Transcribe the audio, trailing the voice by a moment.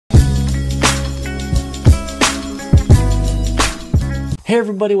Hey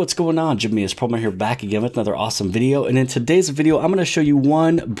everybody, what's going on? jimmyispromo here, back again with another awesome video. And in today's video, I'm going to show you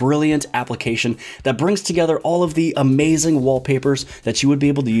one brilliant application that brings together all of the amazing wallpapers that you would be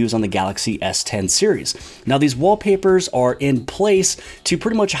able to use on the Galaxy S10 series. Now, these wallpapers are in place to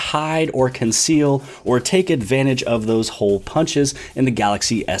pretty much hide or conceal or take advantage of those hole punches in the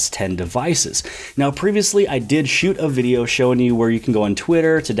Galaxy S10 devices. Now, previously I did shoot a video showing you where you can go on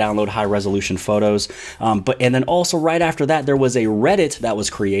Twitter to download high resolution photos. And then also right after that, there was a Reddit that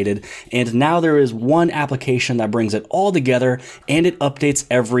was created, and now there is one application that brings it all together, and it updates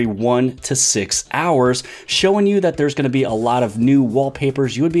every 1 to 6 hours, showing you that there's going to be a lot of new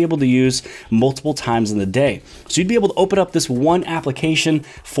wallpapers you would be able to use multiple times in the day. So you'd be able to open up this one application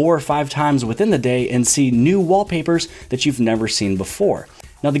 4 or 5 times within the day and see new wallpapers that you've never seen before.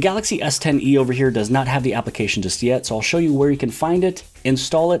 Now, the Galaxy S10e over here does not have the application just yet, so I'll show you where you can find it,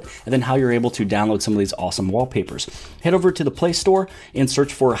 install it, and then how you're able to download some of these awesome wallpapers. Head over to the Play Store and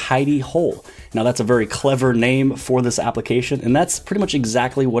search for Hidey Hole. Now, that's a very clever name for this application, and that's pretty much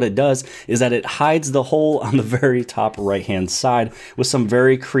exactly what it does, is that it hides the hole on the very top right-hand side with some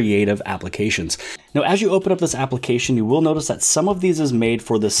very creative applications. Now, as you open up this application, you will notice that some of these is made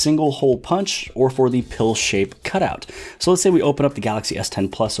for the single hole punch or for the pill shape cutout. So let's say we open up the Galaxy S10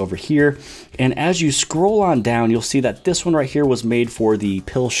 Plus over here, and as you scroll on down, you'll see that this one right here was made for the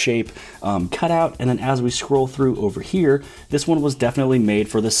pill shape cutout, and then as we scroll through over here, this one was definitely made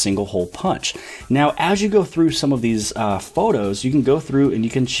for the single hole punch. Now, as you go through some of these photos, you can go through and you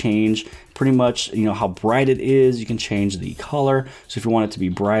can change pretty much, how bright it is. You can change the color, so if you want it to be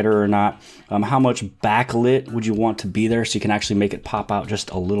brighter or not. How much backlit would you want to be there, so you can actually make it pop out just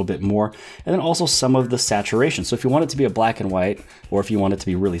a little bit more. And then also some of the saturation. So if you want it to be a black and white, or if you want it to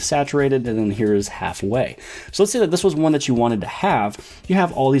be really saturated, and then here is halfway. So let's say that this was one that you wanted to have. You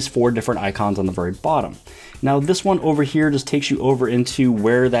have all these 4 different icons on the very bottom. Now, this one over here just takes you over into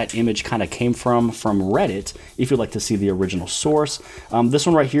where that image kind of came from Reddit, if you'd like to see the original source. This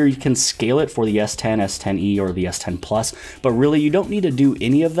one right here, you can scale it for the S10, S10e, or the S10 Plus, but really you don't need to do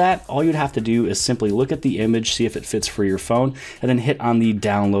any of that. All you'd have to do is simply look at the image, see if it fits for your phone, and then hit on the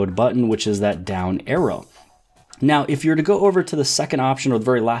download button, which is that down arrow. Now, if you're to go over to the second option, or the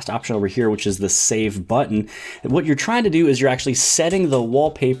very last option over here, which is the save button, what you're trying to do is you're actually setting the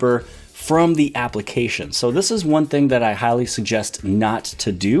wallpaper from the application. So this is one thing that I highly suggest not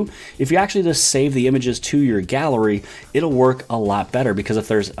to do. If you actually just save the images to your gallery, it'll work a lot better, because if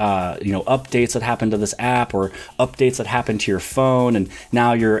there's updates that happen to this app, or updates that happen to your phone, and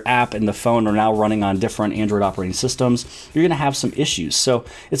now your app and the phone are now running on different Android operating systems, you're gonna have some issues. So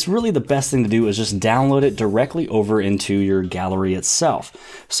it's really the best thing to do is just download it directly over into your gallery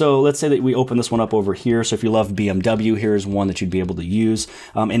itself. So let's say that we open this one up over here. So if you love BMW, here's one that you'd be able to use.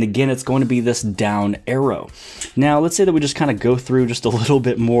 And again, it's going to be this down arrow. Now, let's say that we just kind of go through just a little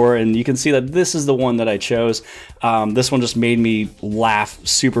bit more, and you can see that this is the one that I chose. This one just made me laugh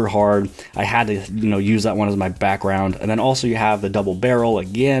super hard. I had to, use that one as my background. And then also you have the double barrel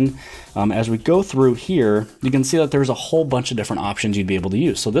again. As we go through here, you can see that there's a whole bunch of different options you'd be able to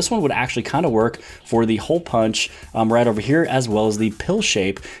use. So this one would actually kind of work for the hole punch right over here, as well as the pill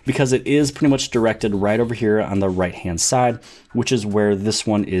shape, because it is pretty much directed right over here on the right-hand side, which is where this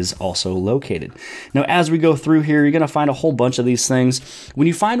one is also located. Now, as we go through here, you're gonna find a whole bunch of these things. When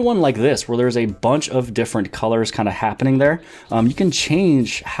you find one like this, where there's a bunch of different colors kind of happening there, you can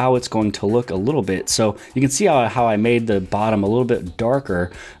change how it's going to look a little bit. So you can see how I made the bottom a little bit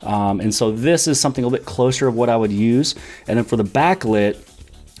darker. And so this is something a little bit closer of what I would use. And then for the backlit,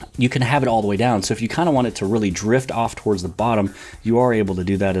 you can have it all the way down. So if you kind of want it to really drift off towards the bottom, you are able to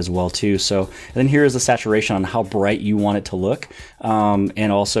do that as well too. So, and then here is the saturation on how bright you want it to look.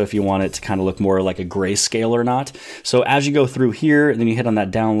 And also if you want it to kind of look more like a grayscale or not. So as you go through here, and then you hit on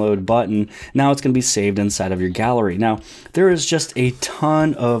that download button, now it's going to be saved inside of your gallery. Now, there is just a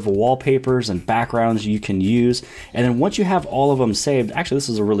ton of wallpapers and backgrounds you can use. And then once you have all of them saved, actually this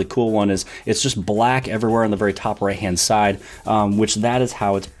is a really cool one, is it's just black everywhere on the very top right-hand side, which that is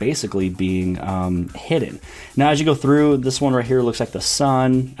how it's basically being hidden. Now, as you go through, this one right here looks like the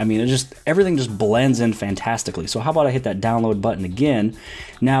sun. I mean, everything just blends in fantastically. So how about I hit that download button again?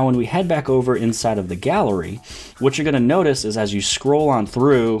 Now, when we head back over inside of the gallery, what you're gonna notice is as you scroll on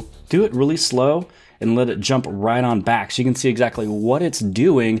through, do it really slow and let it jump right on back, so you can see exactly what it's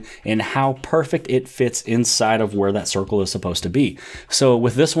doing and how perfect it fits inside of where that circle is supposed to be. So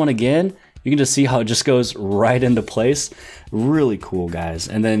with this one again, You can just see how it just goes right into place. Really cool, guys.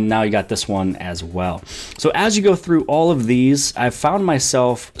 And then now you got this one as well. So as you go through all of these, I've found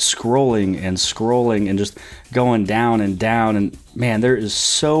myself scrolling and just going down, and man, there is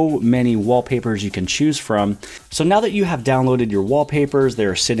so many wallpapers you can choose from. So now that you have downloaded your wallpapers,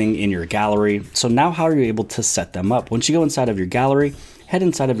 they're sitting in your gallery. So now how are you able to set them up? Once you go inside of your gallery, head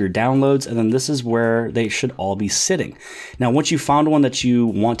inside of your downloads, and then this is where they should all be sitting. Now, once you found one that you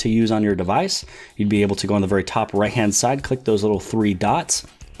want to use on your device, you'd be able to go on the very top right-hand side, click those little 3 dots,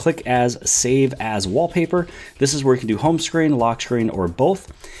 click as Save as Wallpaper. This is where you can do home screen, lock screen, or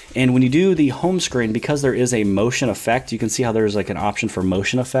both. And when you do the home screen, because there is a motion effect, you can see how there's like an option for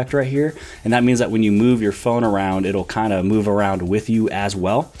motion effect right here. And that means that when you move your phone around, it'll kind of move around with you as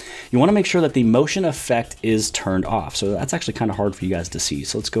well. You want to make sure that the motion effect is turned off. So that's actually kind of hard for you guys to see.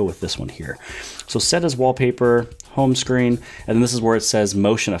 So let's go with this one here. So set as wallpaper, home screen, and then this is where it says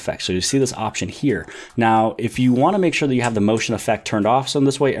motion effect. So you see this option here. Now, if you want to make sure that you have the motion effect turned off, so in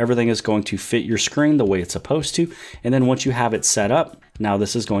this way, everything is going to fit your screen the way it's supposed to. And then once you have it set up, now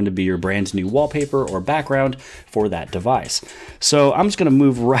this is going to be your brand new wallpaper or background for that device. So I'm just going to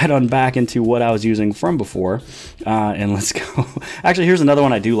move right on back into what I was using from before, and let's go. Actually, here's another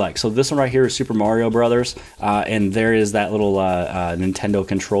one I do like. So this one right here is Super Mario Brothers, and there is that little Nintendo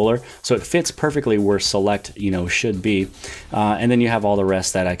controller. So it fits perfectly where select, should be. And then you have all the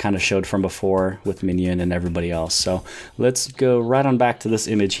rest that I kind of showed from before with Minion and everybody else. So let's go right on back to this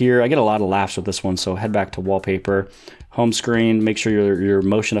image here. I get a lot of laughs with this one, so head back to wallpaper, home screen, make sure your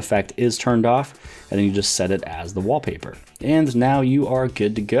motion effect is turned off, and then you just set it as the wallpaper. And now you are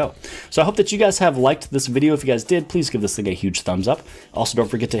good to go. So I hope that you guys have liked this video. If you guys did, please give this thing a huge thumbs up. Also, don't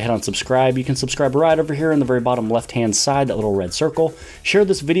forget to hit on subscribe. You can subscribe right over here in the very bottom left-hand side, that little red circle. Share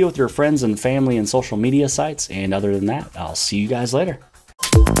this video with your friends and family and social media sites. And other than that, I'll see you guys later.